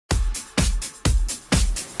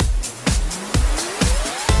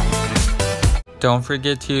Don't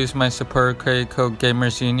forget to use my support credit code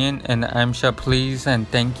GamersUnion and I'm shall please and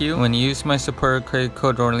thank you. When you use my support credit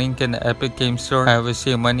code or link in the Epic Game Store, I will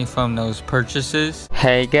receive money from those purchases.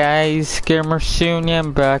 Hey guys,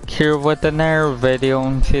 GamersUnion back here with another video.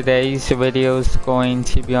 Today's video is going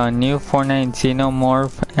to be on new Fortnite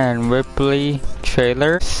Xenomorph and Rippley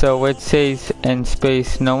trailer. So it says, in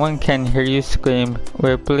space no one can hear you scream,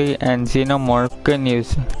 Rippley and Xenomorph. Good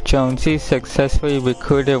news, Jonesy successfully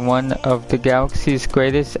recruited one of the galaxy's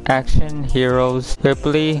greatest action heroes,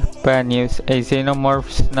 Rippley. Bad news, a Xenomorph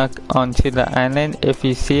snuck onto the island. If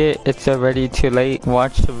you see it, it's already too late.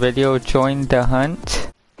 Watch the video, join the hunt.